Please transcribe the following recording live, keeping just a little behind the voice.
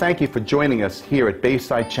Thank you for joining us here at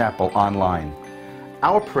Bayside Chapel Online.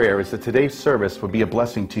 Our prayer is that today's service will be a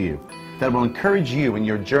blessing to you, that it will encourage you in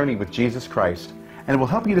your journey with Jesus Christ, and it will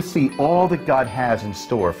help you to see all that God has in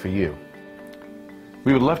store for you.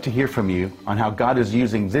 We would love to hear from you on how God is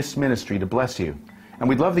using this ministry to bless you, and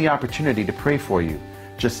we'd love the opportunity to pray for you.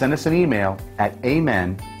 Just send us an email at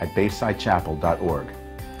amen@baysidechapel.org.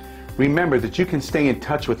 Remember that you can stay in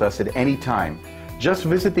touch with us at any time. Just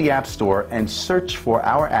visit the App Store and search for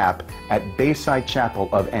our app at Bayside Chapel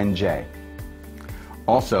of NJ.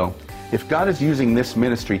 Also, if God is using this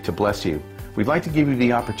ministry to bless you, we'd like to give you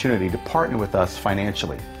the opportunity to partner with us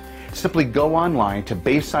financially. Simply go online to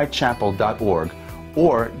baysidechapel.org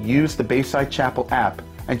or use the Bayside Chapel app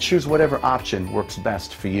and choose whatever option works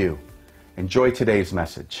best for you. Enjoy today's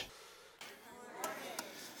message.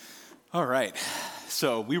 All right,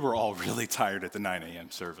 so we were all really tired at the 9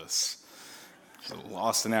 a.m. service. So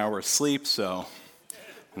lost an hour of sleep, so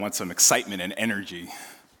I want some excitement and energy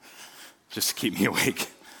just to keep me awake.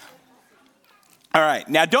 All right,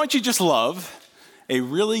 now don't you just love a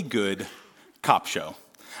really good cop show?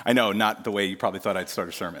 I know, not the way you probably thought I'd start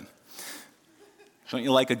a sermon. Don't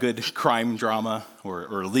you like a good crime drama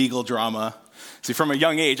or legal drama? See, from a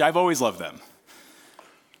young age, I've always loved them.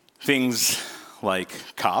 Things like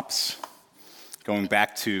Cops, going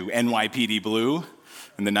back to NYPD Blue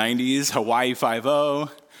in the 90s, Hawaii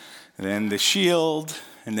Five-0, and then The Shield,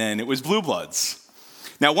 and then it was Blue Bloods.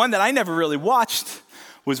 Now, one that I never really watched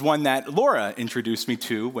was one that Laura introduced me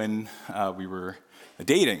to when we were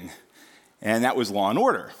dating, and that was Law and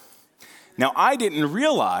Order. Now, I didn't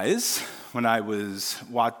realize when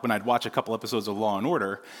I'd watch a couple episodes of Law and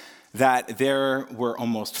Order that there were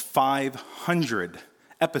almost 500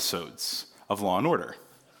 episodes of Law and Order.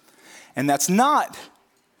 And that's not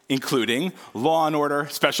including Law and Order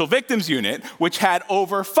Special Victims Unit, which had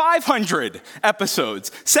over 500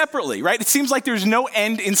 episodes separately, right? It seems like there's no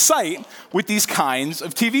end in sight with these kinds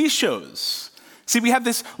of TV shows. See, we have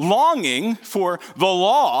this longing for the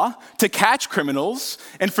law to catch criminals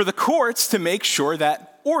and for the courts to make sure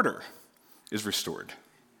that order is restored.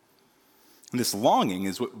 And this longing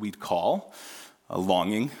is what we'd call a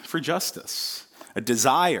longing for justice, a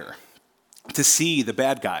desire to see the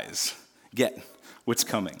bad guys get what's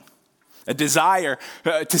coming, a desire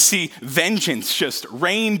to see vengeance just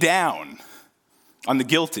rain down on the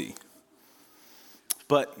guilty.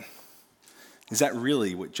 But is that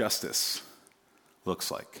really what justice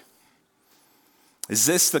looks like? Is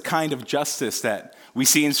this the kind of justice that we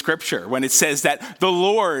see in Scripture when it says that the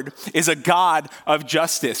Lord is a God of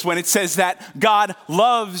justice, when it says that God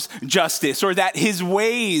loves justice or that his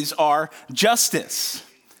ways are justice?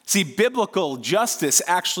 See, biblical justice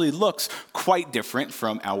actually looks quite different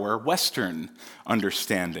from our Western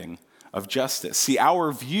understanding of justice. See,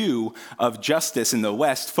 our view of justice in the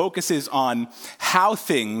West focuses on how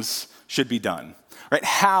things should be done, right?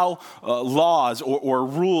 How laws or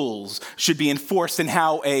rules should be enforced and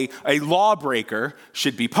how a lawbreaker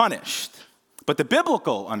should be punished. But the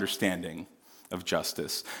biblical understanding of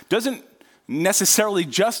justice doesn't necessarily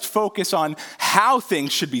just focus on how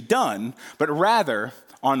things should be done, but rather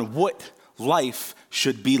on what life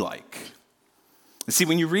should be like. And see,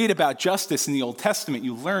 when you read about justice in the Old Testament,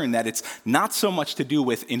 you learn that it's not so much to do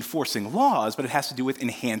with enforcing laws, but it has to do with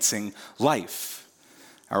enhancing life.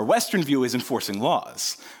 Our Western view is enforcing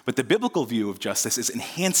laws, but the biblical view of justice is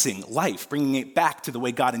enhancing life, bringing it back to the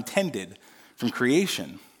way God intended from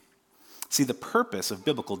creation. See, the purpose of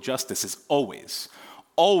biblical justice is always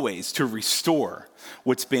to restore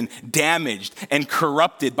what's been damaged and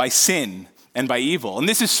corrupted by sin and by evil. And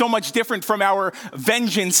this is so much different from our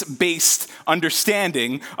vengeance-based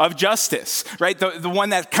understanding of justice, right? The one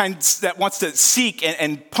that wants to seek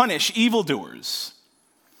and punish evildoers.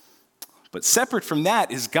 But separate from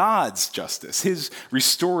that is God's justice, his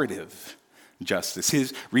restorative justice,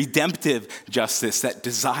 his redemptive justice that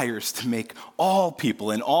desires to make all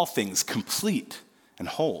people and all things complete and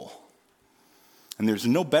whole. And there's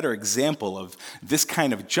no better example of this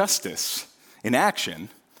kind of justice in action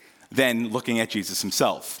than looking at Jesus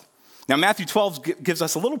himself. Now, Matthew 12 gives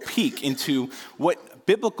us a little peek into what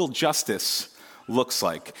biblical justice looks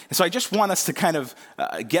like. And so I just want us to kind of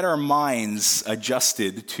get our minds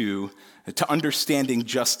adjusted to understanding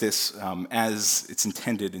justice as it's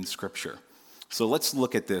intended in Scripture. So let's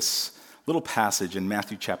look at this little passage in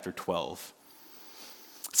Matthew chapter 12.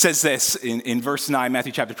 It says this in verse 9,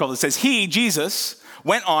 Matthew chapter 12. It says, "He, Jesus,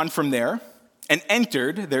 went on from there and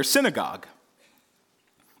entered their synagogue.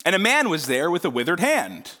 And a man was there with a withered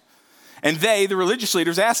hand. And they, the religious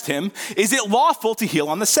leaders, asked him, 'Is it lawful to heal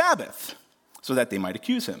on the Sabbath?' So that they might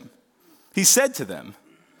accuse him. He said to them,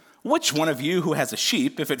 Which one of you who has a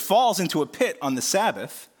sheep, if it falls into a pit on the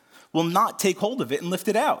Sabbath, will not take hold of it and lift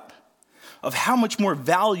it out? Of how much more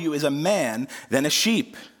value is a man than a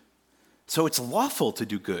sheep? So it's lawful to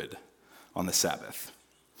do good on the Sabbath."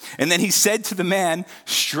 And then he said to the man,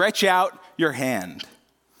 "Stretch out your hand."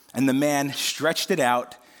 And the man stretched it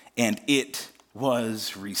out, and it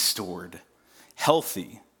was restored,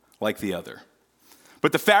 healthy like the other.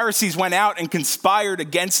 But the Pharisees went out and conspired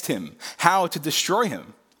against him, how to destroy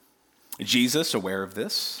him. Jesus, aware of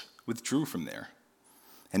this, withdrew from there,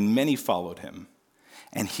 and many followed him.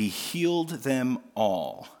 And he healed them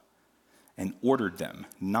all and ordered them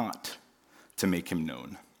not to make him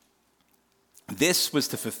known. This was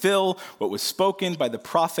to fulfill what was spoken by the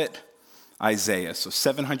prophet Isaiah. So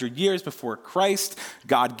 700 years before Christ,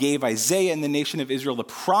 God gave Isaiah and the nation of Israel the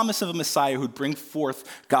promise of a Messiah who'd bring forth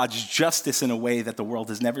God's justice in a way that the world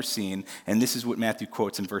has never seen. And this is what Matthew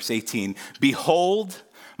quotes in verse 18. "Behold,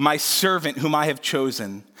 my servant whom I have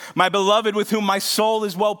chosen, my beloved with whom my soul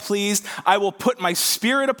is well pleased. I will put my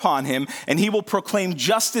spirit upon him, and he will proclaim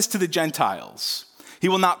justice to the Gentiles. He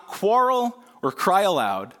will not quarrel or cry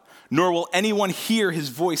aloud, nor will anyone hear his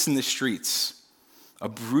voice in the streets. A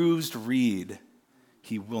bruised reed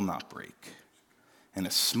he will not break, and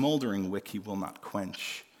a smoldering wick he will not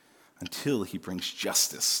quench, until he brings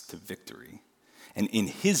justice to victory. And in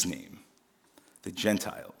his name, the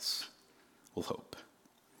Gentiles will hope."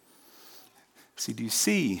 See, do you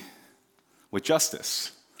see what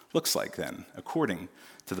justice looks like then, according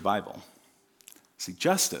to the Bible? See,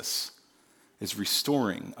 justice is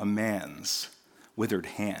restoring a man's withered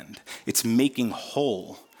hand. It's making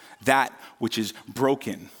whole that which is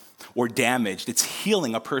broken or damaged. It's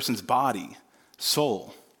healing a person's body,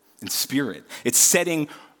 soul, and spirit. It's setting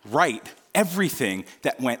right everything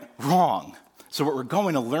that went wrong. So what we're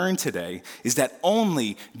going to learn today is that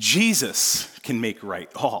only Jesus can make right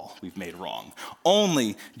all we've made wrong.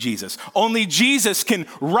 Only Jesus. Only Jesus can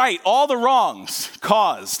right all the wrongs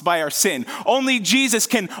caused by our sin. Only Jesus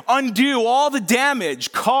can undo all the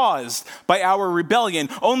damage caused by our rebellion.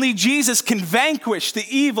 Only Jesus can vanquish the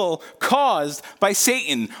evil caused by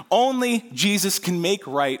Satan. Only Jesus can make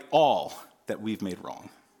right all that we've made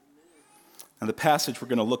wrong. Now, the passage we're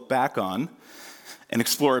going to look back on and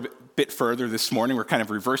explore a bit further this morning, we're kind of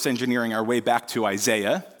reverse engineering our way back to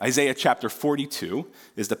Isaiah. Isaiah chapter 42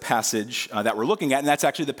 is the passage that we're looking at, and that's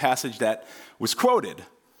actually the passage that was quoted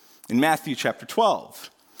in Matthew chapter 12.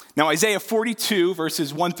 Now, Isaiah 42,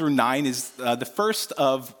 verses 1 through 9, is the first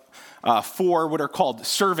of four what are called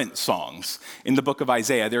servant songs in the book of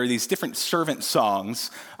Isaiah. There are these different servant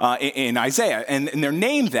songs in Isaiah, and they're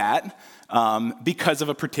named that because of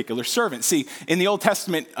a particular servant. See, in the Old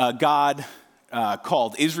Testament, God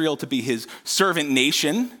called Israel to be his servant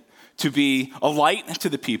nation, to be a light to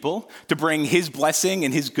the people, to bring his blessing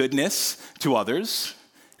and his goodness to others.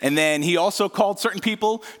 And then he also called certain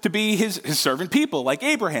people to be his servant people, like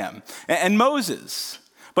Abraham and Moses.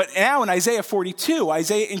 But now in Isaiah 42,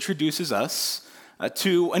 Isaiah introduces us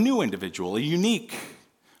to a new individual, a unique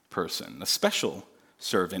person, a special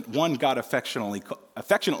servant, one God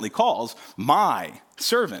affectionately calls my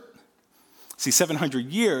servant. See,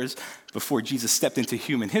 700 years before Jesus stepped into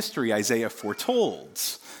human history, Isaiah foretold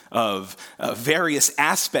of various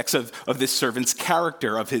aspects of this servant's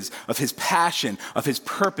character, of his passion, of his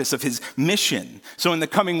purpose, of his mission. So in the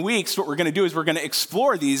coming weeks, what we're going to do is we're going to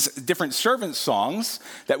explore these different servant songs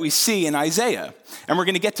that we see in Isaiah. And we're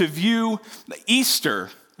going to get to view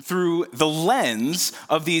Easter through the lens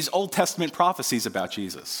of these Old Testament prophecies about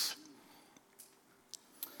Jesus.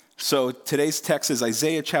 So today's text is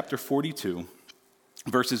Isaiah chapter 42,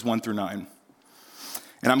 verses 1 through 9.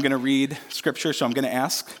 And I'm going to read scripture, so I'm going to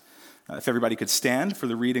ask if everybody could stand for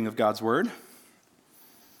the reading of God's word.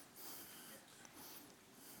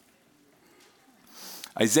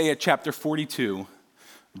 Isaiah chapter 42,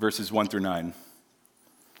 verses 1 through 9.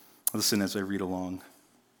 Listen as I read along.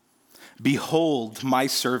 "Behold my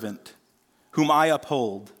servant, whom I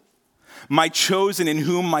uphold, my chosen in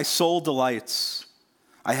whom my soul delights.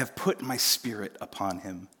 I have put my spirit upon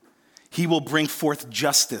him. He will bring forth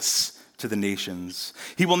justice to the nations.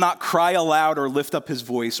 He will not cry aloud or lift up his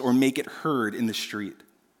voice or make it heard in the street.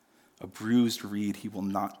 A bruised reed he will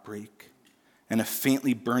not break, and a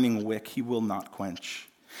faintly burning wick he will not quench.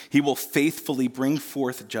 He will faithfully bring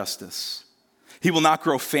forth justice. He will not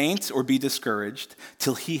grow faint or be discouraged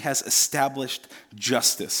till he has established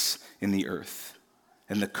justice in the earth,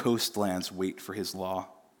 and the coastlands wait for his law.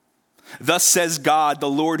 Thus says God, the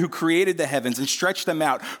Lord, who created the heavens and stretched them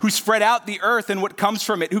out, who spread out the earth and what comes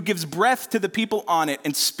from it, who gives breath to the people on it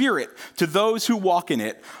and spirit to those who walk in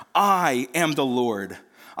it. I am the Lord.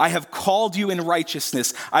 I have called you in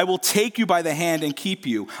righteousness. I will take you by the hand and keep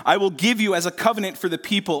you. I will give you as a covenant for the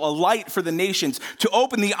people, a light for the nations, to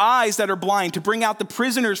open the eyes that are blind, to bring out the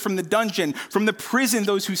prisoners from the dungeon, from the prison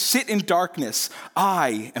those who sit in darkness.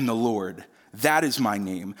 I am the Lord. That is my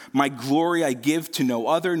name. My glory I give to no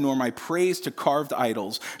other, nor my praise to carved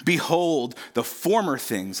idols. Behold, the former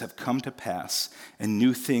things have come to pass, and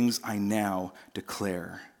new things I now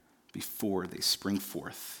declare. Before they spring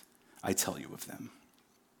forth, I tell you of them.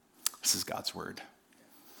 This is God's word.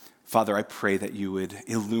 Father, I pray that you would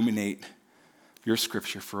illuminate your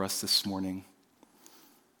scripture for us this morning.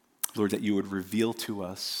 Lord, that you would reveal to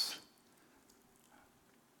us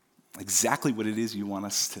exactly what it is you want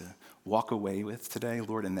us to walk away with today,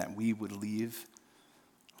 Lord, and that we would leave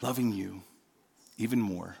loving you even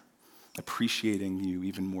more, appreciating you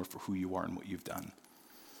even more for who you are and what you've done.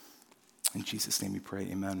 In Jesus' name we pray,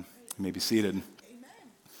 amen. You may be seated.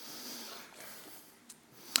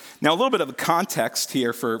 Now, a little bit of a context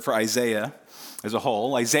here for Isaiah as a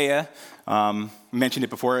whole. Isaiah, mentioned it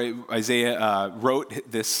before, Isaiah wrote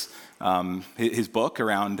his book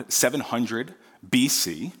around 700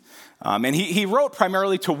 BC. And he wrote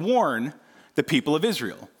primarily to warn the people of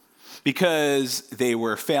Israel because they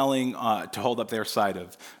were failing to hold up their side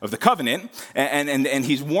of the covenant. And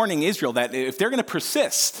he's warning Israel that if they're going to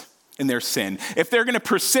persist in their sin, if they're going to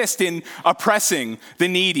persist in oppressing the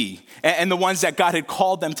needy and the ones that God had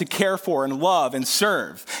called them to care for and love and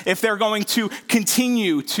serve, if they're going to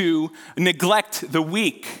continue to neglect the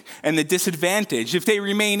weak and the disadvantaged, if they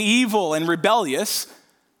remain evil and rebellious,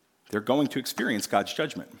 they're going to experience God's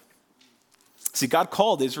judgment. See, God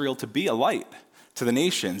called Israel to be a light to the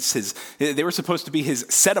nations. They were supposed to be his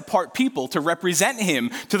set-apart people to represent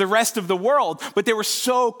him to the rest of the world, but they were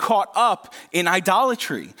so caught up in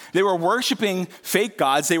idolatry. They were worshiping fake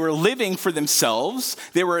gods. They were living for themselves.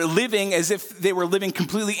 They were living as if they were living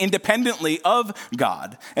completely independently of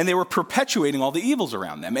God, and they were perpetuating all the evils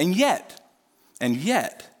around them. And yet,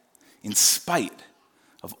 in spite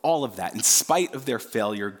of all of that, in spite of their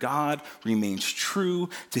failure, God remains true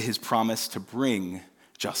to his promise to bring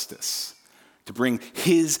justice. To bring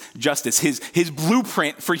his justice, his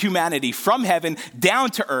blueprint for humanity from heaven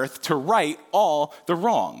down to earth to right all the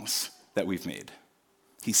wrongs that we've made.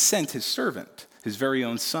 He sent his servant, his very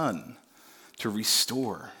own son, to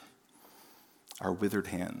restore our withered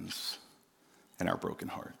hands and our broken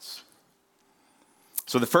hearts.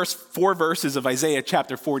 So the first 4 verses of Isaiah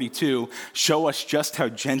chapter 42 show us just how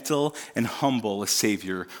gentle and humble a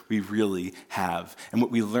Savior we really have. And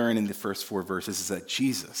what we learn in the first 4 verses is that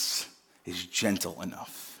Jesus is gentle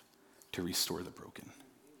enough to restore the broken.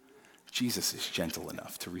 Jesus is gentle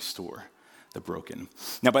enough to restore the broken.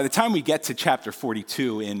 Now, by the time we get to chapter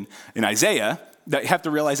 42 in Isaiah, you have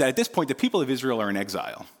to realize that at this point, the people of Israel are in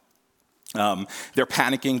exile. They're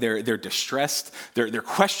panicking, they're distressed, they're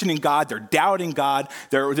questioning God, they're doubting God,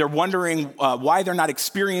 they're wondering why they're not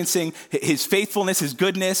experiencing his faithfulness, his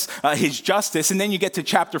goodness, his justice. And then you get to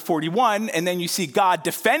chapter 41, and then you see God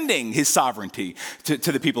defending his sovereignty to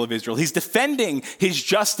the people of Israel. He's defending his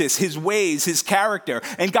justice, his ways, his character.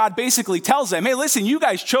 And God basically tells them, hey, listen, you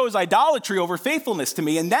guys chose idolatry over faithfulness to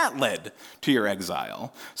me, and that led to your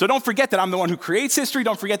exile. So don't forget that I'm the one who creates history.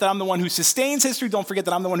 Don't forget that I'm the one who sustains history. Don't forget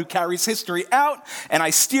that I'm the one who carries history out, and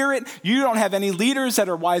I steer it. You don't have any leaders that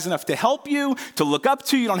are wise enough to help you, to look up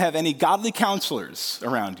to. You don't have any godly counselors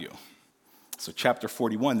around you. So chapter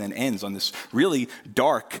 41 then ends on this really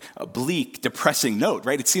dark, bleak, depressing note,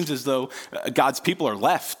 right? It seems as though God's people are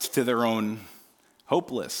left to their own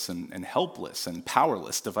hopeless and helpless and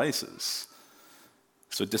powerless devices.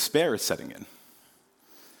 So despair is setting in.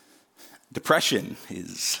 Depression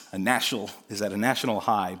is at a national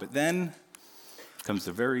high, but then comes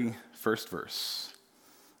the very first verse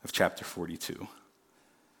of chapter 42.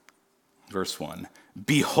 Verse 1,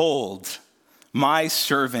 behold, my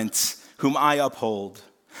servant whom I uphold,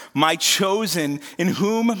 my chosen in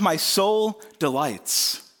whom my soul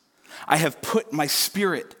delights. I have put my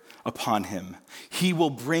spirit upon him. He will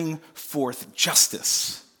bring forth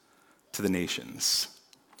justice to the nations.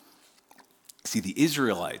 See, the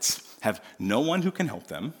Israelites have no one who can help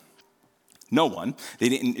them. No one. They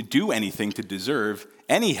didn't do anything to deserve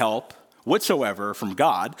any help whatsoever from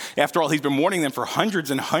God. After all, he's been warning them for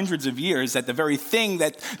hundreds and hundreds of years that the very thing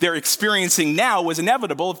that they're experiencing now was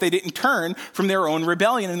inevitable if they didn't turn from their own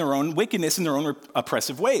rebellion and their own wickedness and their own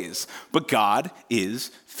oppressive ways. But God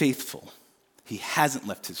is faithful. He hasn't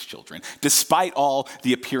left his children. Despite all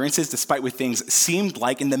the appearances, despite what things seemed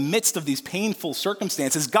like, in the midst of these painful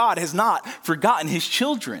circumstances, God has not forgotten his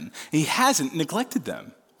children. He hasn't neglected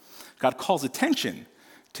them. God calls attention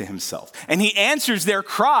to himself. And he answers their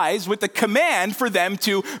cries with the command for them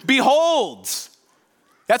to behold.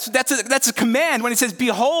 That's a command when it says,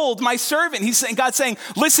 behold my servant. God's saying,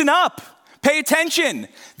 listen up, pay attention.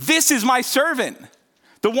 This is my servant.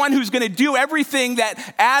 The one who's going to do everything that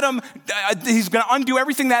he's going to undo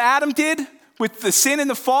everything that Adam did with the sin and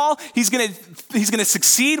the fall. He's going to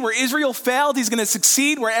succeed where Israel failed. He's going to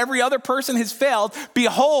succeed where every other person has failed.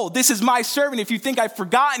 Behold, this is my servant. If you think I've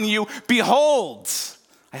forgotten you, behold,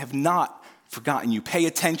 I have not forgotten you. Pay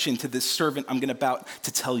attention to this servant I'm about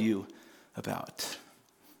to tell you about.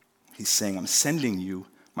 He's saying, I'm sending you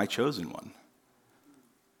my chosen one,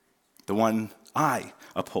 the one I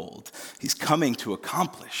uphold. He's coming to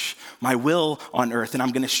accomplish my will on earth, and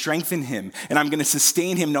I'm going to strengthen him, and I'm going to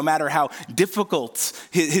sustain him no matter how difficult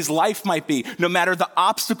his life might be, no matter the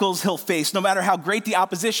obstacles he'll face, no matter how great the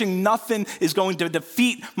opposition. Nothing is going to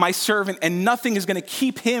defeat my servant, and nothing is going to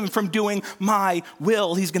keep him from doing my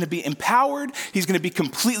will. He's going to be empowered. He's going to be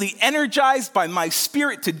completely energized by my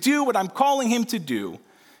spirit to do what I'm calling him to do.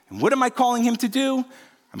 And what am I calling him to do?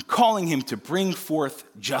 I'm calling him to bring forth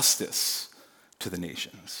justice to the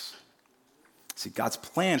nations. See, God's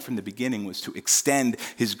plan from the beginning was to extend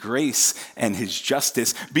his grace and his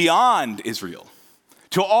justice beyond Israel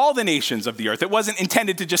to all the nations of the earth. It wasn't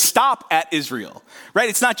intended to just stop at Israel, right?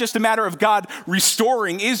 It's not just a matter of God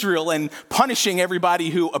restoring Israel and punishing everybody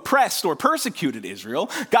who oppressed or persecuted Israel.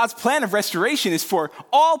 God's plan of restoration is for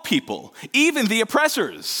all people, even the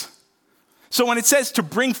oppressors. So when it says to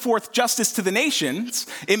bring forth justice to the nations,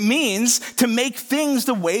 it means to make things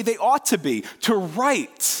the way they ought to be, to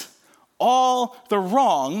right all the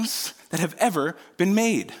wrongs that have ever been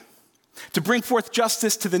made. To bring forth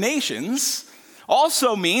justice to the nations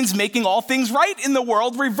also means making all things right in the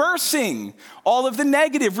world, reversing all of the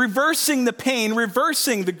negative, reversing the pain,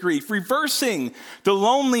 reversing the grief, reversing the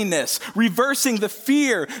loneliness, reversing the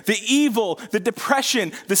fear, the evil, the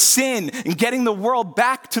depression, the sin, and getting the world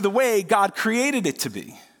back to the way God created it to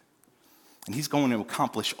be. And he's going to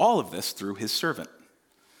accomplish all of this through his servant,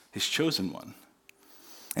 his chosen one.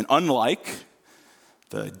 And unlike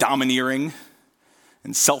the domineering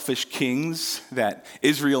and selfish kings that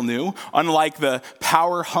Israel knew, unlike the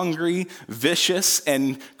power-hungry, vicious,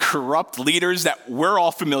 and corrupt leaders that we're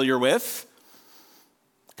all familiar with,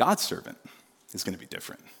 God's servant is going to be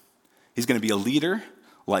different. He's going to be a leader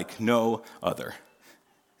like no other.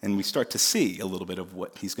 And we start to see a little bit of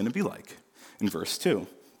what he's going to be like. In verse 2, it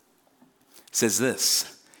says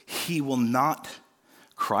this, he will not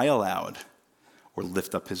cry aloud or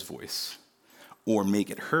lift up his voice or make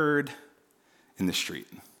it heard in the street.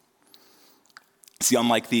 See,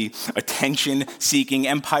 unlike the attention-seeking,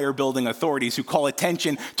 empire-building authorities who call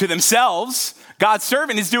attention to themselves, God's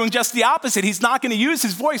servant is doing just the opposite. He's not going to use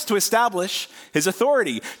his voice to establish his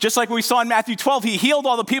authority. Just like we saw in Matthew 12, he healed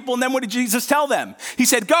all the people, and then what did Jesus tell them? He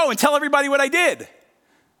said, go and tell everybody what I did.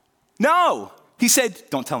 No, he said,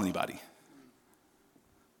 don't tell anybody.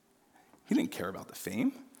 He didn't care about the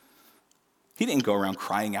fame. He didn't go around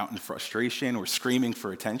crying out in frustration or screaming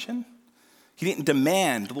for attention. He didn't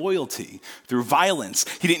demand loyalty through violence.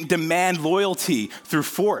 He didn't demand loyalty through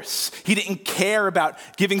force. He didn't care about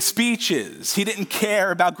giving speeches. He didn't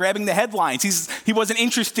care about grabbing the headlines. He wasn't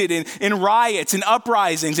interested in riots and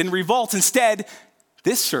uprisings and revolts. Instead,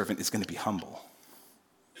 this servant is going to be humble.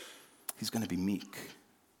 He's going to be meek.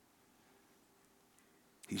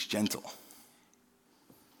 He's gentle.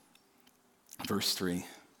 Verse 3,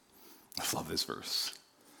 I love this verse.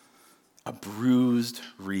 A bruised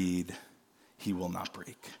reed he will not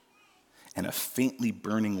break, and a faintly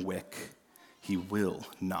burning wick he will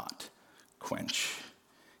not quench.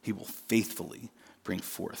 He will faithfully bring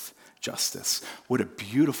forth justice. What a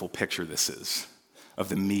beautiful picture this is of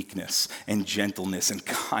the meekness and gentleness and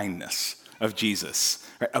kindness of Jesus.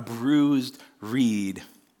 Right? A bruised reed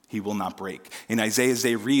he will not break. In Isaiah's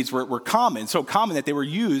day, reeds were common, so common that they were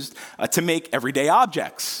used to make everyday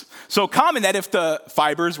objects. So common that if the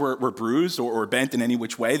fibers were bruised or bent in any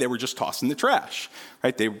which way, they were just tossed in the trash.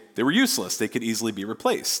 Right? They were useless. They could easily be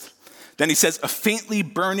replaced. Then he says, a faintly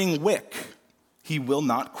burning wick he will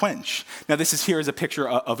not quench. Now this is here as a picture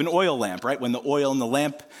of an oil lamp, right? When the oil in the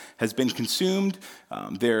lamp has been consumed,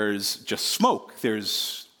 there's just smoke.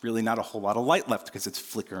 There's really not a whole lot of light left because it's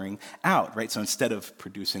flickering out, right? So instead of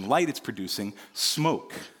producing light, it's producing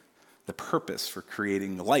smoke. The purpose for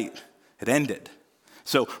creating the light had ended.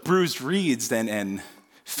 So bruised reeds then and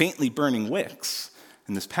faintly burning wicks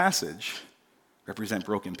in this passage represent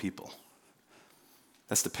broken people.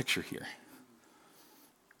 That's the picture here.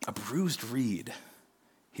 A bruised reed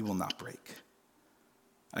he will not break,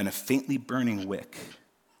 and a faintly burning wick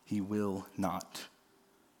he will not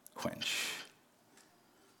quench.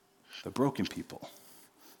 the broken people,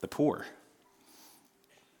 the poor,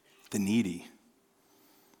 the needy,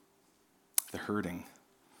 the hurting,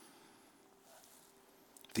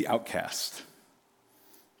 the outcast,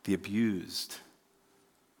 the abused,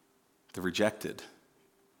 the rejected,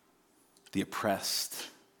 the oppressed,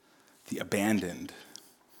 the abandoned,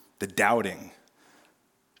 the doubting,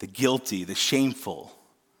 the guilty, the shameful,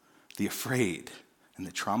 the afraid, and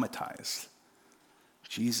the traumatized.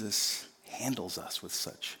 Jesus handles us with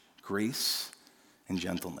such grace and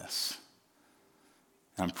gentleness.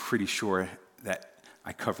 I'm pretty sure that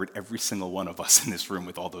I covered every single one of us in this room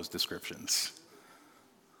with all those descriptions.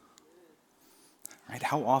 Right?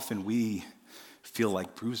 How often we feel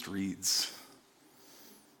like bruised reeds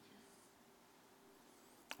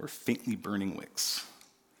or faintly burning wicks,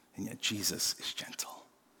 and yet Jesus is gentle.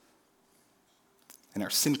 In our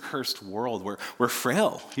sin-cursed world, we're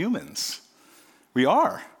frail humans. We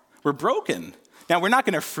are. We're broken. Now, we're not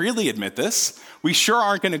going to freely admit this. We sure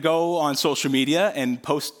aren't going to go on social media and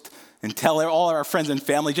post and tell all our friends and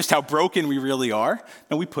family just how broken we really are.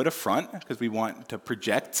 No, we put a front because we want to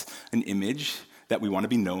project an image that we want to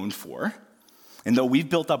be known for. And though we've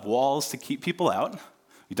built up walls to keep people out,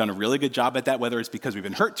 we've done a really good job at that, whether it's because we've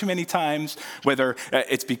been hurt too many times, whether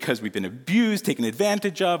it's because we've been abused, taken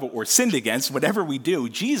advantage of, or sinned against, whatever we do,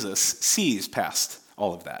 Jesus sees past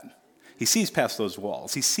all of that. He sees past those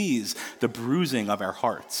walls. He sees the bruising of our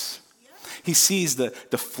hearts. He sees the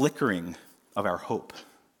flickering of our hope.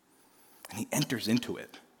 And he enters into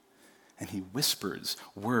it. And he whispers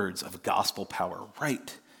words of gospel power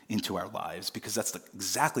right into our lives, because that's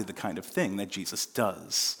exactly the kind of thing that Jesus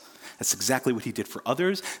does. That's exactly what he did for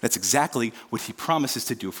others. That's exactly what he promises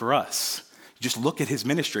to do for us. Just look at his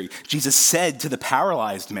ministry. Jesus said to the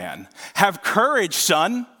paralyzed man, "Have courage,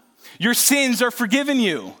 son. Your sins are forgiven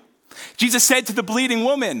you." Jesus said to the bleeding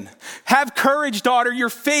woman, "Have courage, daughter, your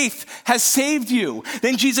faith has saved you."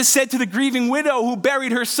 Then Jesus said to the grieving widow who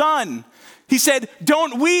buried her son, he said,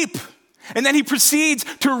 "Don't weep." And then he proceeds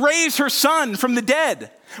to raise her son from the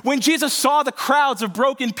dead. When Jesus saw the crowds of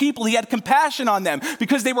broken people, he had compassion on them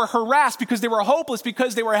because they were harassed, because they were hopeless,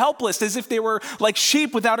 because they were helpless, as if they were like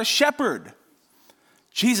sheep without a shepherd.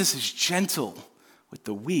 Jesus is gentle with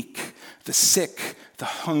the weak, the sick, the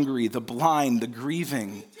hungry, the blind, the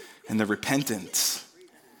grieving, and the repentant.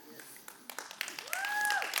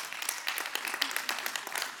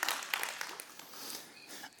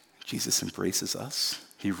 Jesus embraces us.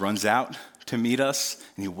 He runs out to meet us,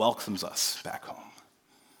 and he welcomes us back home.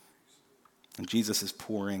 And Jesus is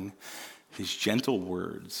pouring his gentle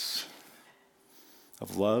words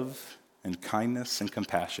of love and kindness and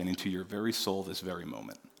compassion into your very soul this very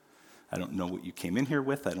moment. I don't know what you came in here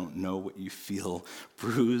with. I don't know what you feel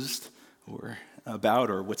bruised or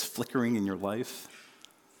about or what's flickering in your life.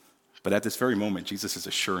 But at this very moment, Jesus is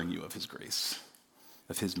assuring you of his grace,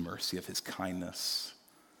 of his mercy, of his kindness,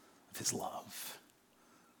 of his love,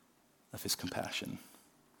 of his compassion.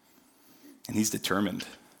 And he's determined.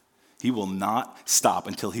 He will not stop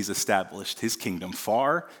until he's established his kingdom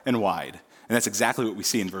far and wide. And that's exactly what we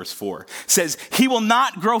see in verse 4. It says, he will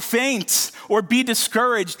not grow faint or be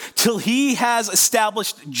discouraged till he has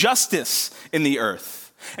established justice in the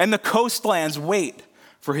earth. And the coastlands wait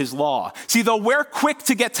for his law. See, though we're quick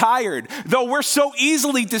to get tired, though we're so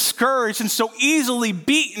easily discouraged and so easily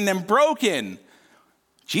beaten and broken,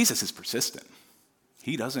 Jesus is persistent.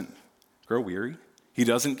 He doesn't grow weary. He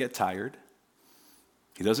doesn't get tired.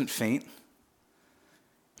 He doesn't faint.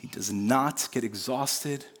 He does not get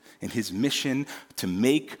exhausted in his mission to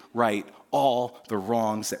make right all the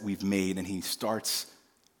wrongs that we've made, and he starts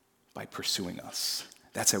by pursuing us.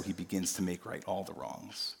 That's how he begins to make right all the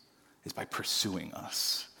wrongs, is by pursuing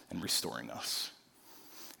us and restoring us.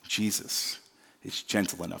 Jesus is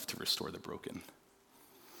gentle enough to restore the broken.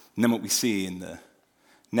 And then what we see in the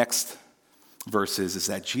next verses is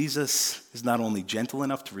that Jesus is not only gentle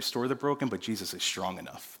enough to restore the broken, but Jesus is strong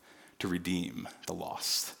enough to redeem the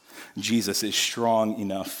lost. Jesus is strong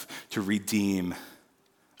enough to redeem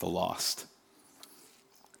the lost.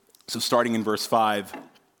 So starting in verse 5,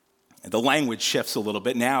 the language shifts a little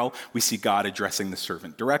bit. Now we see God addressing the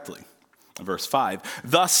servant directly. Verse 5,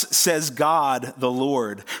 thus says God the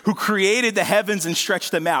Lord, who created the heavens and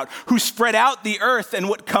stretched them out, who spread out the earth and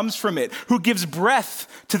what comes from it, who gives breath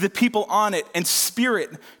to the people on it and spirit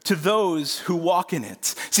to those who walk in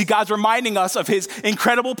it. See, God's reminding us of his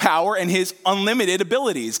incredible power and his unlimited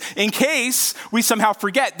abilities, in case we somehow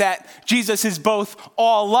forget that Jesus is both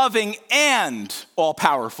all-loving and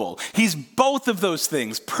all-powerful. He's both of those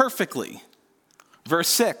things perfectly. Verse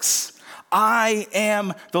 6, I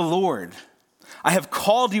am the Lord. I have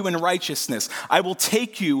called you in righteousness. I will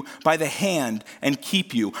take you by the hand and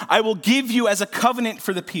keep you. I will give you as a covenant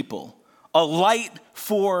for the people, a light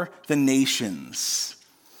for the nations.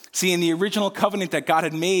 See, in the original covenant that God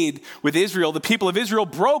had made with Israel, the people of Israel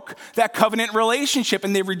broke that covenant relationship,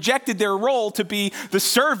 and they rejected their role to be the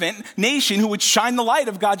servant nation who would shine the light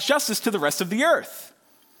of God's justice to the rest of the earth.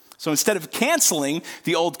 So instead of canceling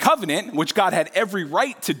the old covenant, which God had every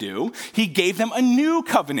right to do, he gave them a new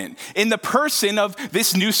covenant in the person of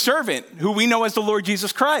this new servant who we know as the Lord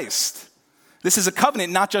Jesus Christ. This is a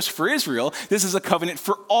covenant not just for Israel. This is a covenant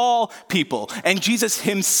for all people. And Jesus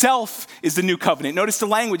himself is the new covenant. Notice the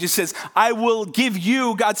language. It says, I will give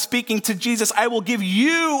you, God speaking to Jesus, I will give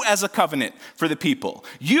you as a covenant for the people.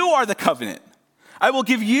 You are the covenant. I will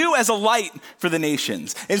give you as a light for the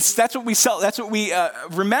nations. And that's what we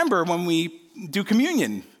remember when we do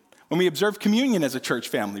communion, when we observe communion as a church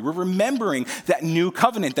family. We're remembering that new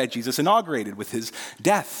covenant that Jesus inaugurated with his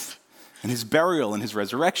death and his burial and his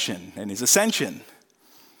resurrection and his ascension.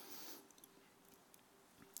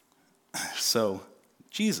 So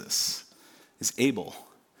Jesus is able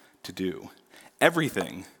to do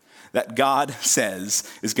everything that God says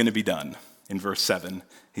is going to be done. In verse 7,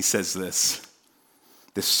 he says this.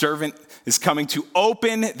 The servant is coming to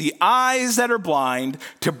open the eyes that are blind,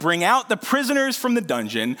 to bring out the prisoners from the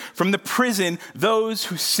dungeon, from the prison, those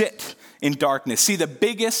who sit in darkness. See, the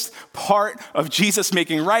biggest part of Jesus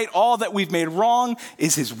making right all that we've made wrong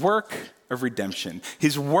is his work of redemption,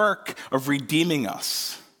 his work of redeeming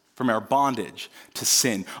us from our bondage to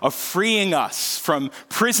sin, of freeing us from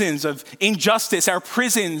prisons of injustice, our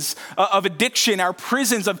prisons of addiction, our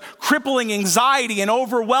prisons of crippling anxiety and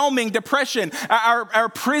overwhelming depression, our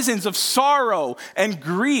prisons of sorrow and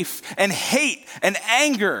grief and hate and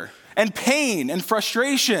anger and pain and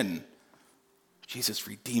frustration. Jesus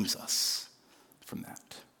redeems us from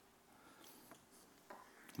that.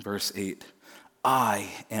 Verse 8, I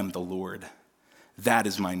am the Lord. That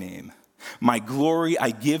is my name. My glory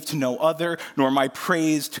I give to no other, nor my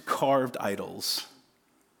praise to carved idols.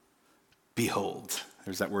 Behold.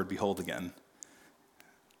 There's that word behold again.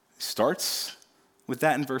 He starts with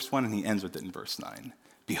that in verse 1 and he ends with it in verse 9.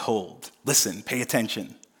 Behold, listen, pay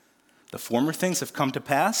attention. The former things have come to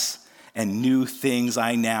pass, and new things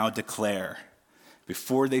I now declare.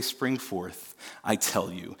 Before they spring forth, I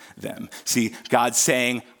tell you them. See, God's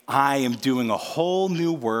saying, I am doing a whole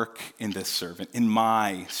new work in this servant,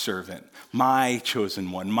 my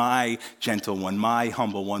chosen one, my gentle one, my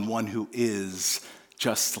humble one who is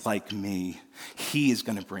just like me. He is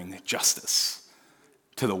going to bring justice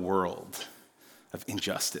to the world of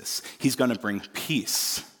injustice. He's going to bring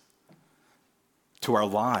peace to our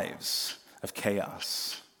lives of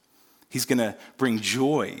chaos. He's going to bring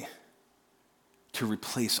joy to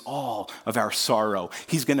replace all of our sorrow.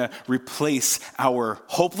 He's going to replace our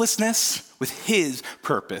hopelessness with his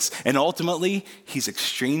purpose. And ultimately, he's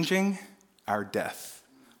exchanging our death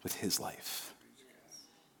with his life.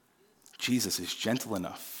 Jesus is gentle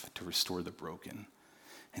enough to restore the broken,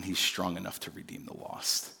 and he's strong enough to redeem the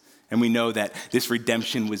lost. And we know that this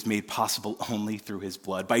redemption was made possible only through his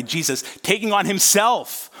blood, by Jesus taking on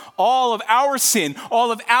himself all of our sin, all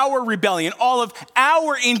of our rebellion, all of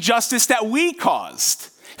our injustice that we caused.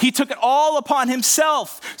 He took it all upon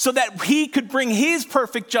himself so that he could bring his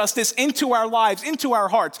perfect justice into our lives, into our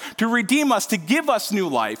hearts, to redeem us, to give us new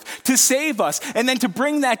life, to save us, and then to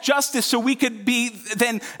bring that justice so we could be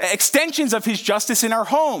then extensions of his justice in our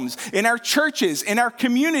homes, in our churches, in our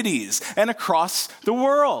communities, and across the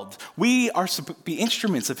world. We are to be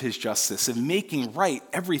instruments of his justice, of making right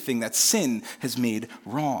everything that sin has made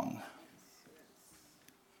wrong.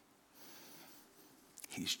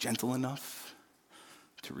 He's gentle enough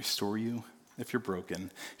to restore you if you're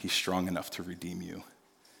broken. He's strong enough to redeem you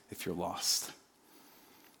if you're lost.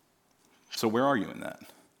 So where are you in that?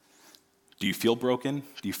 Do you feel broken?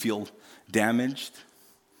 Do you feel damaged?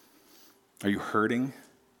 Are you hurting?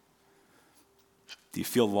 Do you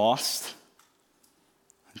feel lost?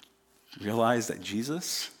 Realize that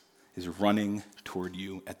Jesus is running toward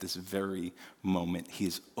you at this very moment. He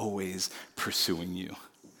is always pursuing you.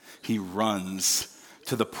 He runs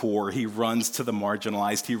to the poor, he runs to the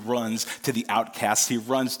marginalized, he runs to the outcasts, he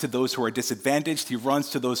runs to those who are disadvantaged, he runs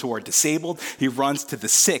to those who are disabled, he runs to the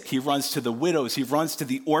sick, he runs to the widows, he runs to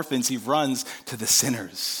the orphans, he runs to the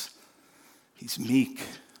sinners. He's meek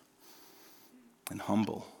and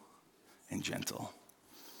humble and gentle.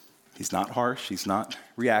 He's not harsh, he's not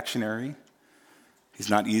reactionary, he's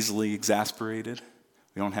not easily exasperated.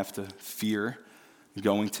 We don't have to fear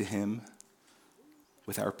going to him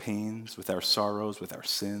with our pains, with our sorrows, with our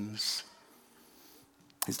sins.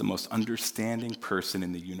 He's the most understanding person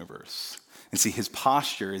in the universe. And see, his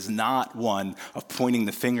posture is not one of pointing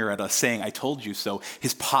the finger at us saying, I told you so.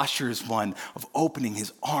 His posture is one of opening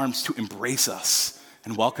his arms to embrace us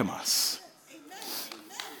and welcome us.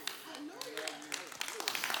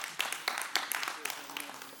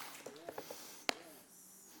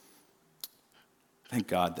 Thank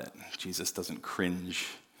God that Jesus doesn't cringe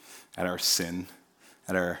at our sin,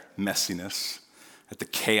 at our messiness, at the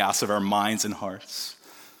chaos of our minds and hearts,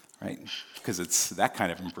 right? Because it's that kind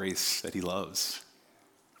of embrace that he loves.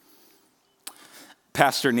 A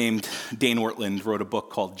pastor named Dane Ortland wrote a book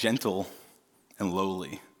called Gentle and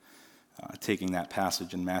Lowly, taking that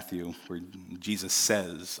passage in Matthew where Jesus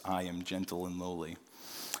says, I am gentle and lowly.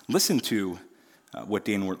 Listen to what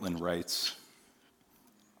Dane Ortland writes.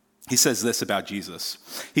 He says this about Jesus.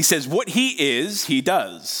 He says, what he is, he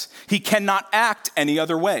does. He cannot act any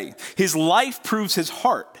other way. His life proves his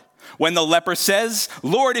heart. When the leper says,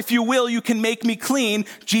 Lord, if you will, you can make me clean,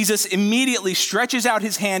 Jesus immediately stretches out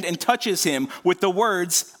his hand and touches him with the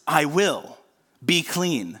words, I will, be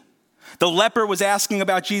clean. The leper was asking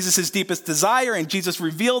about Jesus' deepest desire, and Jesus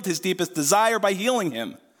revealed his deepest desire by healing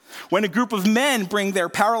him. When a group of men bring their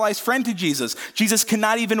paralyzed friend to Jesus, Jesus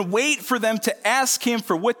cannot even wait for them to ask him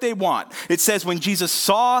for what they want. It says, when Jesus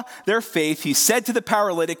saw their faith, he said to the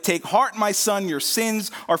paralytic, take heart, my son, your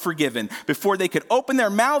sins are forgiven. Before they could open their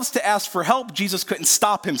mouths to ask for help, Jesus couldn't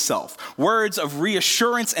stop himself. Words of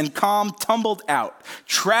reassurance and calm tumbled out.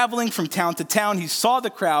 Traveling from town to town, he saw the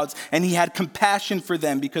crowds, and he had compassion for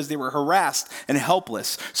them because they were harassed and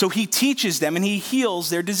helpless. So he teaches them and he heals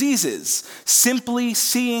their diseases. Simply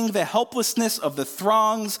seeing the helplessness of the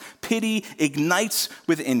throngs, pity ignites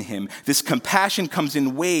within him. This compassion comes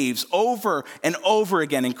in waves over and over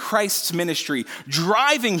again in Christ's ministry,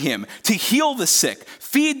 driving him to heal the sick,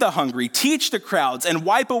 feed the hungry, teach the crowds, and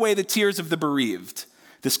wipe away the tears of the bereaved.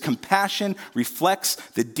 This compassion reflects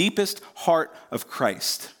the deepest heart of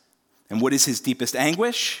Christ. And what is his deepest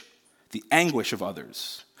anguish? The anguish of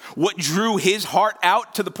others. What drew his heart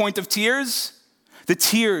out to the point of tears? The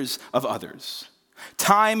tears of others.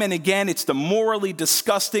 Time and again, it's the morally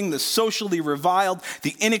disgusting, the socially reviled,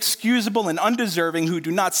 the inexcusable and undeserving who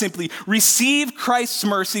do not simply receive Christ's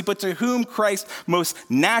mercy, but to whom Christ most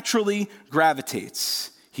naturally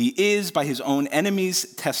gravitates. He is, by his own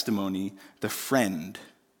enemies' testimony, the friend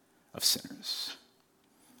of sinners.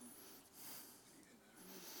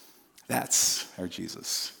 That's our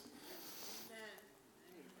Jesus.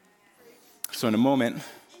 So in a moment,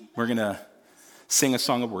 we're going to sing a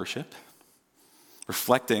song of worship,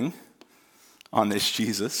 reflecting on this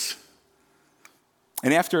Jesus.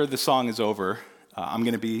 And after the song is over, I'm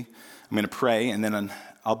going to pray, and then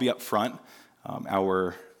I'll be up front.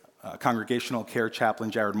 Our congregational care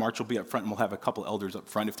chaplain, Jared March, will be up front, and we'll have a couple elders up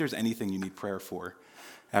front. If there's anything you need prayer for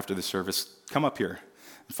after the service, come up here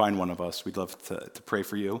and find one of us. We'd love to pray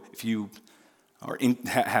for you. If you are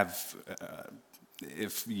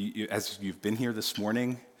as you've been here this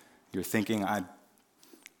morning, you're thinking, I'm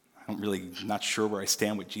not sure where I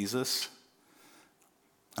stand with Jesus.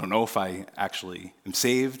 I don't know if I actually am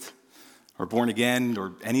saved or born again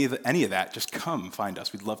or any of that. Just come find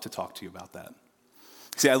us. We'd love to talk to you about that.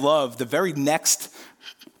 See, I love the very next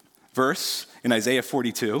verse in Isaiah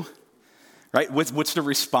 42, right? What's the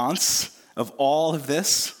response of all of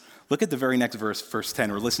this? Look at the very next verse, verse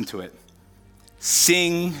 10, or listen to it.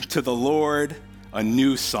 Sing to the Lord a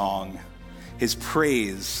new song, his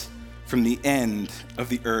praise from the end of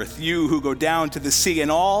the earth. You who go down to the sea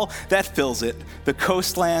and all that fills it, the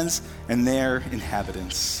coastlands and their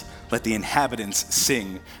inhabitants. Let the inhabitants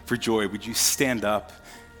sing for joy. Would you stand up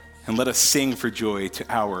and let us sing for joy to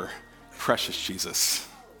our precious Jesus?